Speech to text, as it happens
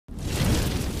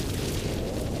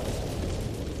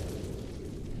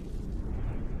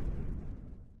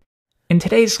In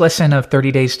today's lesson of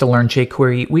 30 Days to Learn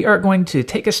jQuery, we are going to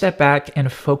take a step back and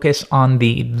focus on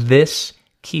the this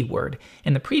keyword.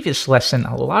 In the previous lesson,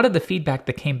 a lot of the feedback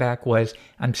that came back was,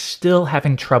 I'm still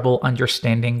having trouble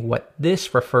understanding what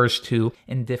this refers to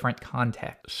in different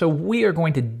contexts. So we are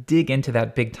going to dig into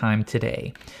that big time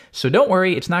today. So don't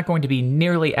worry, it's not going to be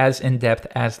nearly as in-depth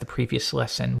as the previous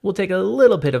lesson. We'll take a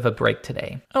little bit of a break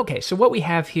today. Okay, so what we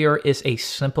have here is a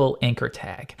simple anchor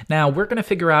tag. Now we're going to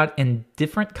figure out in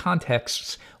different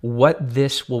contexts what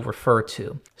this will refer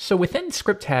to. So within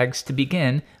script tags, to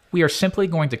begin, we are simply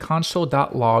going to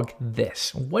console.log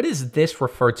this. What does this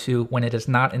refer to when it is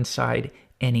not inside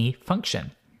any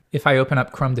function? If I open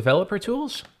up Chrome Developer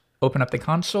Tools, open up the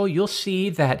console, you'll see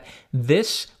that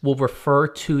this will refer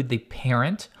to the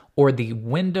parent or the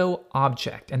window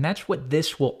object, and that's what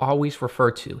this will always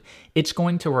refer to. It's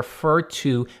going to refer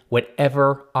to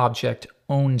whatever object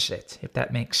owns it, if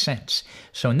that makes sense.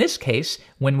 So in this case,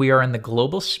 when we are in the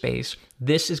global space,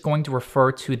 this is going to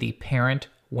refer to the parent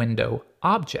window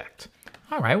object.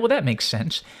 All right, well that makes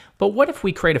sense. But what if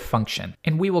we create a function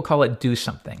and we will call it do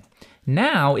something?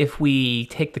 Now, if we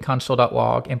take the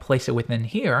console.log and place it within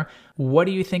here, what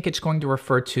do you think it's going to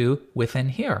refer to within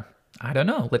here? I don't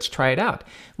know. Let's try it out.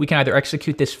 We can either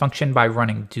execute this function by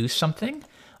running do something,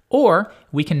 or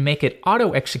we can make it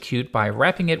auto execute by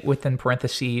wrapping it within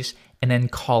parentheses and then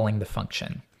calling the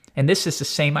function. And this is the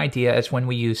same idea as when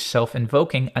we use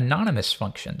self-invoking anonymous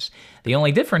functions. The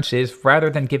only difference is rather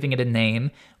than giving it a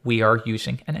name, we are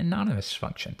using an anonymous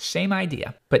function. Same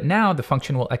idea. But now the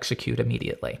function will execute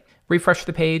immediately. Refresh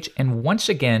the page, and once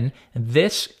again,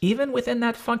 this, even within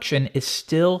that function, is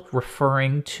still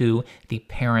referring to the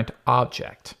parent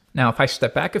object. Now, if I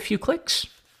step back a few clicks,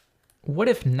 what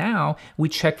if now we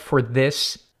check for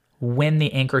this when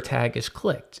the anchor tag is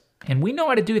clicked? And we know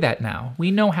how to do that now.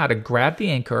 We know how to grab the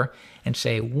anchor and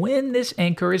say, when this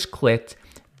anchor is clicked,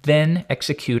 then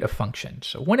execute a function.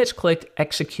 So when it's clicked,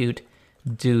 execute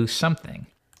do something.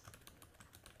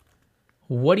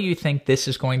 What do you think this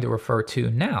is going to refer to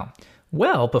now?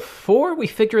 Well, before we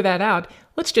figure that out,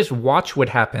 let's just watch what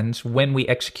happens when we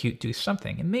execute do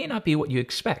something. It may not be what you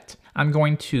expect. I'm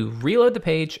going to reload the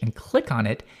page and click on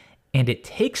it, and it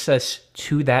takes us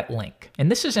to that link.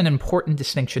 And this is an important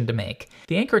distinction to make.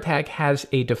 The anchor tag has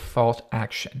a default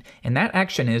action, and that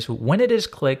action is when it is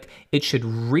clicked, it should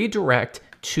redirect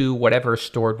to whatever is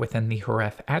stored within the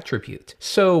href attribute.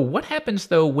 So what happens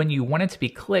though when you want it to be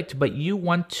clicked, but you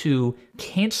want to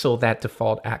cancel that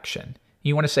default action?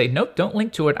 You want to say, nope, don't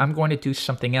link to it, I'm going to do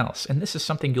something else. And this is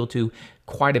something you'll do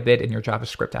quite a bit in your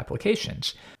JavaScript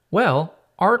applications. Well,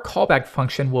 our callback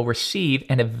function will receive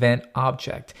an event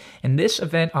object. And this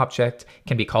event object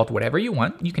can be called whatever you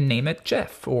want. You can name it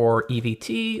Jeff or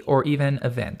EVT or even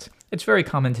event. It's very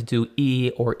common to do E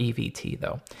or EVT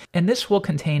though. And this will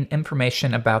contain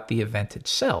information about the event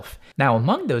itself. Now,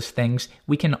 among those things,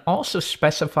 we can also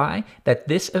specify that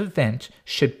this event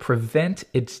should prevent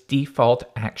its default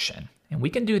action. And we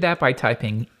can do that by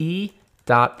typing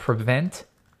e.prevent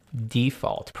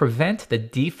default. Prevent the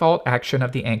default action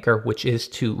of the anchor, which is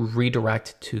to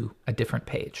redirect to a different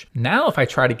page. Now, if I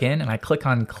try it again and I click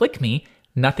on click me,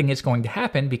 nothing is going to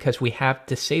happen because we have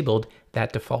disabled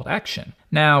that default action.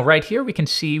 Now, right here, we can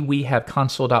see we have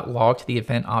console.log to the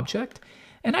event object.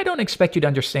 And I don't expect you to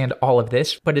understand all of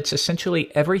this, but it's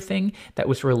essentially everything that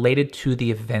was related to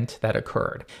the event that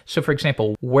occurred. So for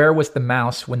example, where was the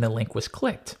mouse when the link was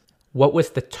clicked? What was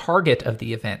the target of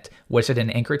the event? Was it an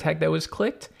anchor tag that was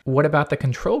clicked? What about the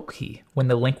control key? When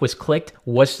the link was clicked,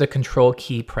 was the control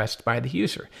key pressed by the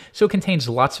user? So it contains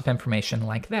lots of information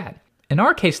like that. In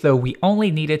our case though, we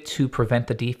only needed to prevent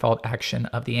the default action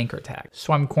of the anchor tag.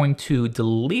 So I'm going to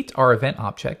delete our event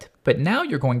object, but now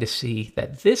you're going to see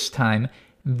that this time,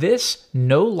 this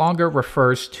no longer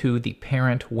refers to the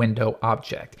parent window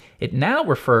object. It now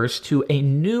refers to a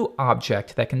new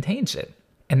object that contains it.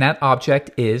 And that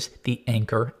object is the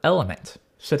anchor element.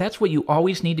 So that's what you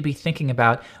always need to be thinking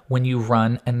about when you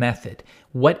run a method.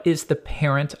 What is the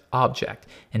parent object?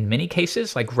 In many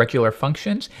cases, like regular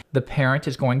functions, the parent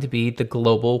is going to be the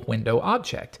global window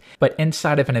object. But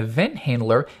inside of an event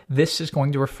handler, this is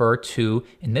going to refer to,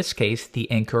 in this case,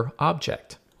 the anchor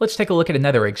object. Let's take a look at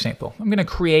another example. I'm going to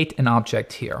create an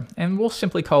object here, and we'll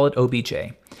simply call it obj.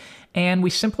 And we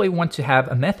simply want to have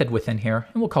a method within here,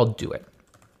 and we'll call doIt.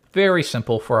 Very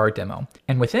simple for our demo.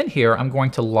 And within here, I'm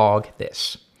going to log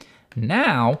this.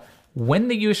 Now, when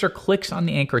the user clicks on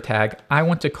the anchor tag, I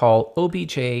want to call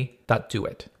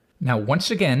obj.doIt. Now, once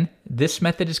again, this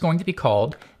method is going to be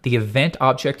called. The event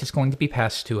object is going to be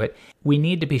passed to it. We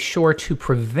need to be sure to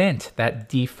prevent that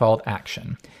default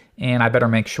action. and I better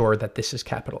make sure that this is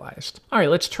capitalized. All right,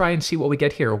 let's try and see what we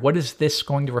get here. What is this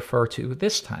going to refer to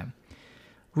this time?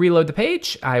 Reload the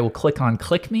page. I will click on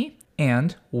Click Me,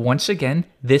 and once again,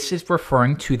 this is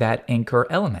referring to that anchor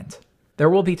element. There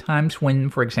will be times when,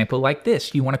 for example, like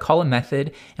this, you want to call a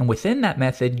method, and within that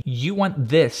method, you want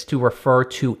this to refer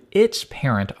to its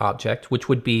parent object, which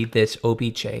would be this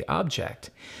obj object.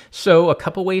 So a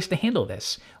couple ways to handle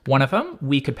this. One of them,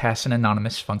 we could pass an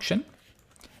anonymous function,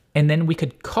 and then we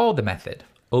could call the method,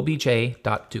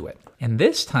 obj.doIt. And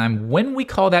this time, when we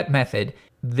call that method,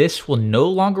 this will no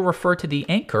longer refer to the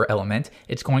anchor element,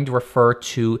 it's going to refer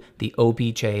to the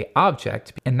obj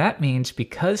object. And that means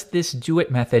because this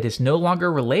doIt method is no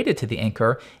longer related to the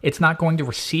anchor, it's not going to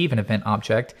receive an event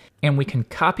object, and we can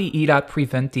copy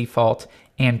e.preventDefault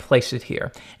and place it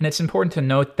here. And it's important to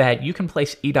note that you can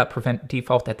place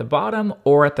e.preventDefault at the bottom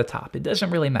or at the top. It doesn't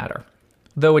really matter,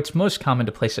 though it's most common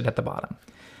to place it at the bottom.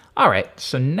 All right,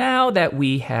 so now that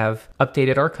we have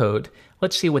updated our code,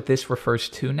 let's see what this refers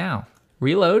to now.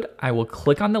 Reload, I will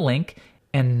click on the link,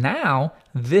 and now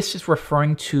this is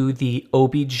referring to the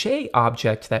obj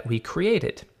object that we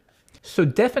created. So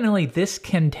definitely this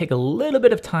can take a little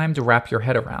bit of time to wrap your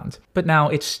head around, but now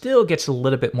it still gets a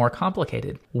little bit more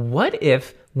complicated. What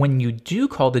if when you do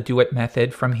call the doIt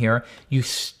method from here, you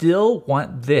still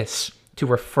want this to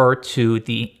refer to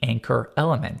the anchor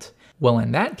element? Well,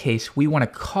 in that case, we want to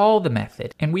call the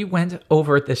method, and we went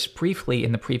over this briefly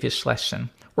in the previous lesson.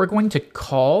 We're going to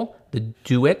call the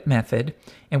doIt method,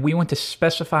 and we want to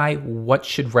specify what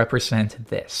should represent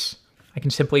this. I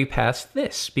can simply pass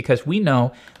this because we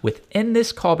know within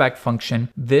this callback function,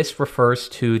 this refers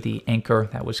to the anchor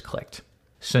that was clicked.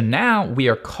 So now we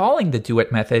are calling the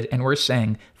doIt method, and we're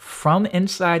saying from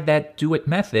inside that doIt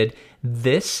method,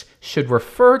 this should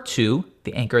refer to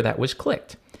the anchor that was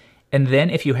clicked. And then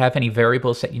if you have any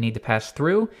variables that you need to pass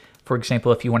through, for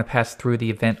example, if you want to pass through the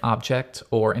event object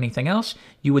or anything else,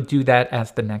 you would do that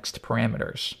as the next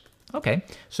parameters. Okay,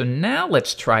 so now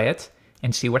let's try it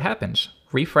and see what happens.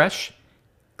 Refresh,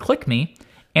 click me,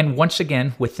 and once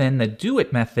again, within the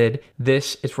doIt method,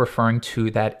 this is referring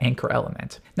to that anchor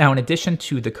element. Now, in addition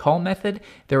to the call method,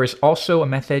 there is also a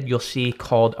method you'll see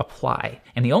called apply.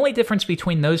 And the only difference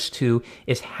between those two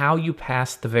is how you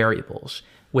pass the variables.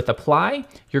 With apply,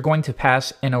 you're going to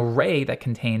pass an array that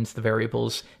contains the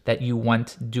variables that you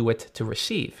want doIt to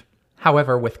receive.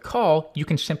 However, with call, you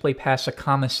can simply pass a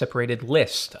comma-separated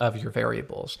list of your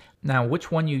variables. Now,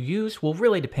 which one you use will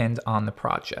really depend on the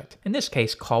project. In this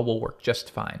case, call will work just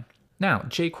fine. Now,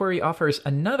 jQuery offers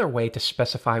another way to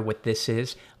specify what this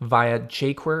is via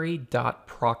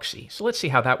jQuery.proxy. So let's see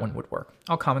how that one would work.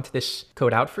 I'll comment this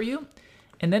code out for you.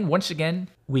 And then once again,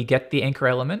 we get the anchor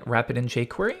element, wrap it in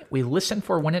jQuery. We listen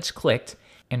for when it's clicked.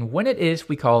 And when it is,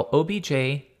 we call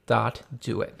obj.doIt.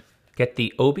 Get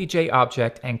the obj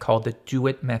object and call the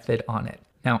doIt method on it.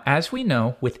 Now, as we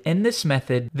know, within this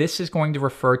method, this is going to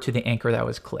refer to the anchor that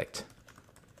was clicked.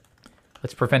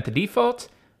 Let's prevent the default,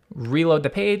 reload the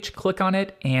page, click on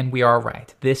it, and we are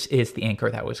right. This is the anchor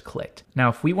that was clicked. Now,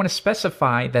 if we want to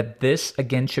specify that this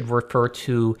again should refer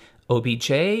to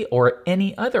obj or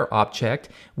any other object,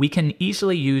 we can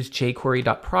easily use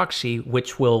jQuery.proxy,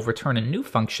 which will return a new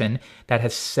function that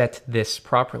has set this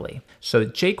properly. So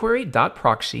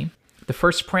jQuery.proxy, the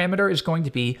first parameter is going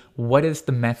to be what is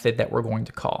the method that we're going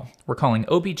to call. We're calling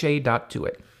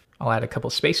obj.doIt. I'll add a couple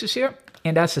spaces here.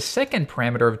 And as the second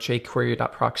parameter of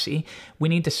jQuery.proxy, we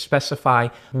need to specify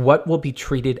what will be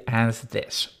treated as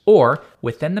this. Or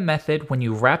within the method, when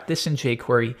you wrap this in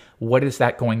jQuery, what is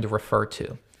that going to refer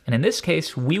to? And in this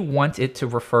case, we want it to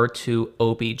refer to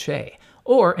obj.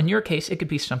 Or in your case, it could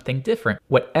be something different,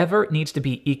 whatever needs to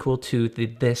be equal to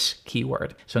this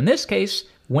keyword. So in this case,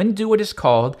 when doIt is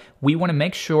called, we want to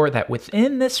make sure that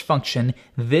within this function,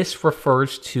 this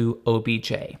refers to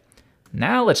obj.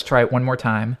 Now let's try it one more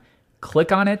time.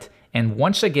 Click on it, and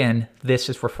once again, this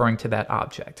is referring to that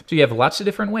object. So you have lots of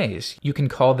different ways. You can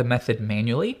call the method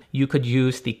manually. You could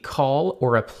use the call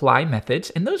or apply methods,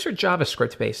 and those are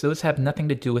JavaScript based. Those have nothing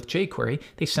to do with jQuery.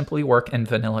 They simply work in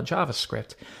vanilla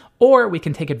JavaScript. Or we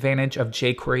can take advantage of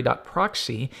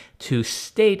jQuery.proxy to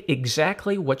state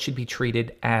exactly what should be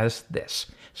treated as this.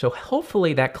 So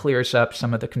hopefully that clears up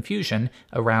some of the confusion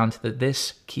around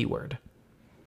this keyword.